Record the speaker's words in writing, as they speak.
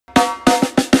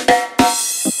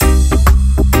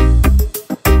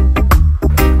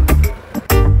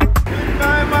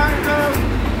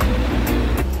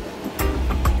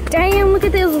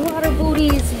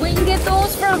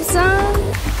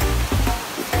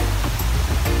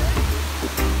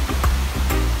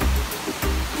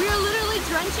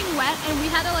and we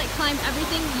had to like climb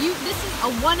everything. This is a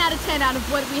 1 out of 10 out of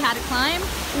what we had to climb.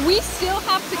 We still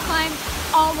have to climb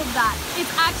all of that.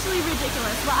 It's actually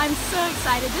ridiculous, but I'm so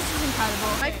excited. This is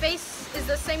incredible. My face is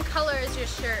the same color as your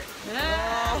shirt.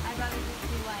 Yeah. I'd rather just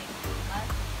be like, what?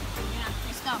 Yeah, I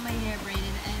just got my hair braided,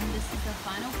 and this is the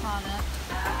final product.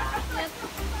 Yep.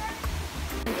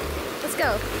 Let's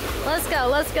go. Let's go.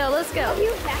 Let's go. Let's go. He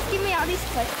was asking me all these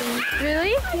questions.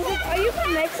 Really? He's like, are you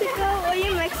from Mexico? Are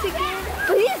you Mexican?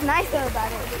 But he's nice though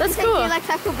about it. That's he cool. Do you like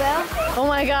Taco Bell? Oh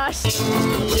my gosh.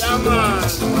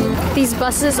 These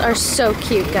buses are so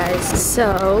cute, guys.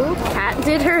 So, Kat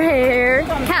did her hair.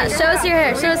 Kat, show us your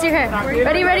hair. Show us your hair.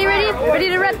 Ready, ready, ready? Ready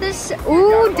to rep this?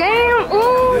 Ooh, damn.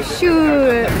 Ooh,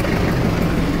 shoot.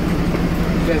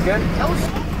 You guys good?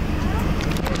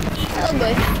 Oh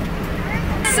boy.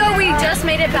 So we just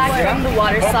made it back from the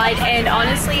water slide, and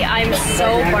honestly I'm so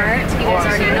burnt. You guys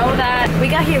already know that. We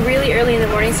got here really early in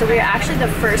the morning, so we were actually the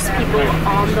first people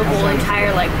on the whole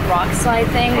entire like rock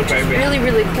slide thing, which is really,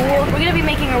 really cool. We're gonna be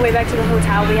making our way back to the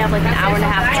hotel. We have like an hour and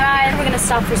a half drive. We're gonna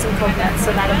stop for some coconuts,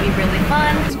 so that'll be really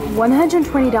fun.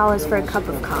 $120 for a cup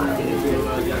of coffee.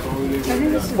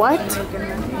 What?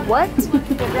 What?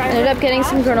 Ended up getting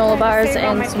some granola bars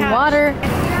and some water.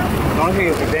 The only thing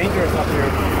is the dangerous up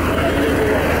here.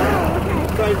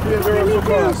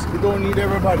 You don't need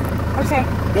everybody. Okay.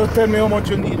 Just tell me how much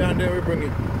you need and then we bring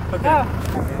it. Okay. Oh.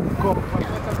 Go.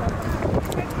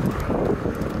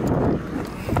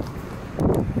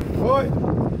 Boy.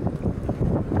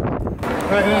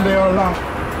 Right in there all along.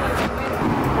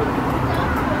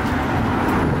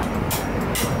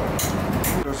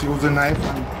 Just use the knife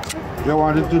and you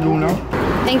want it to do now?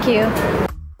 Thank you.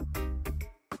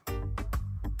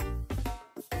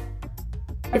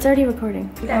 It's already recording.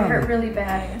 That hurt really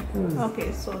bad.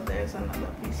 Okay, so there's another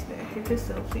piece there. If you're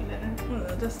still feeling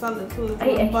it, just a little, but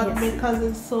yes. because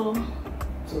it's so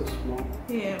small.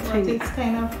 Yeah, but it's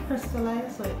kind of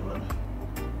crystallized, so it will.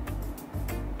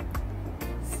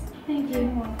 Thank you.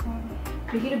 You're welcome.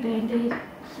 We get a band-aid.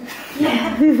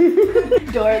 Yeah.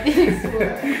 Dorothy.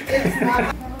 It's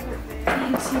not.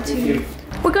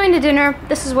 We're going to dinner.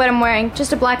 This is what I'm wearing.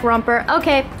 Just a black romper.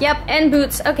 Okay, yep, and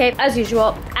boots. Okay, as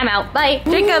usual. I'm out. Bye.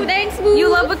 Ooh, Jacob, thanks, boo. you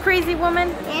love a crazy woman?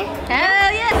 Yeah.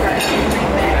 Hell yeah.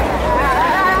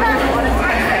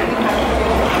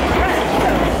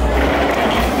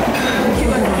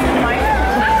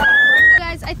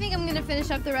 Guys, I think I'm gonna finish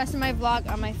up the rest of my vlog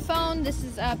on my phone. This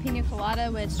is pina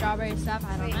colada with strawberry stuff.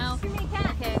 I don't know.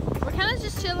 Okay, we're kind of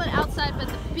just chilling outside by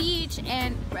the beach,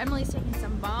 and Emily's taking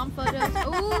some bomb photos.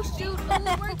 Oh shoot!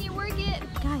 Oh, work it, work it.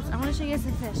 Guys, I want to show you guys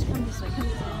the fish. Come this way. Come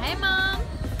this way. Hey, mom.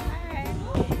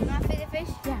 Alright. You want to feed the fish?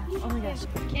 Yeah. Oh my gosh.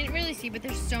 Can't really see, but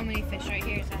there's so many fish right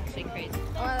here. It's actually crazy.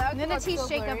 I'm gonna teach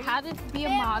Jacob how to be a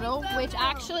model, which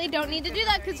actually don't need to do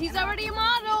that because he's already a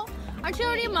model. Aren't you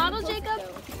already a model, Jacob?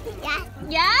 Yeah.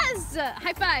 Yes.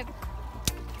 High five.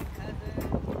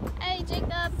 Hey,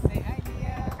 Jacob.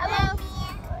 Hello.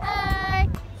 Hi.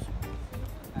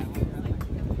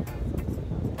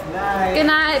 Night. Good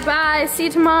night. Bye. See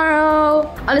you tomorrow.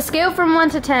 On a scale from 1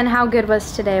 to 10, how good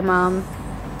was today, Mom?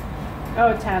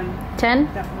 Oh, 10. 10?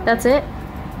 Definitely. That's it?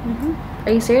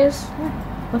 Are you serious? Yeah.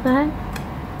 What the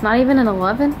heck? Not even an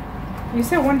 11? You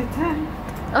said 1 to 10.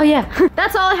 Oh yeah,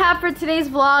 that's all I have for today's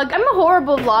vlog. I'm a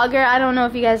horrible vlogger. I don't know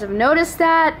if you guys have noticed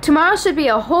that. Tomorrow should be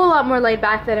a whole lot more laid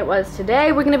back than it was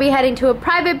today. We're gonna be heading to a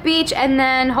private beach and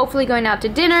then hopefully going out to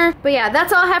dinner. But yeah,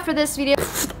 that's all I have for this video.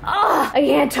 I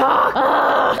can't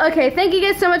talk. Okay, thank you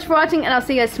guys so much for watching and I'll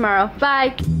see you guys tomorrow.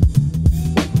 Bye.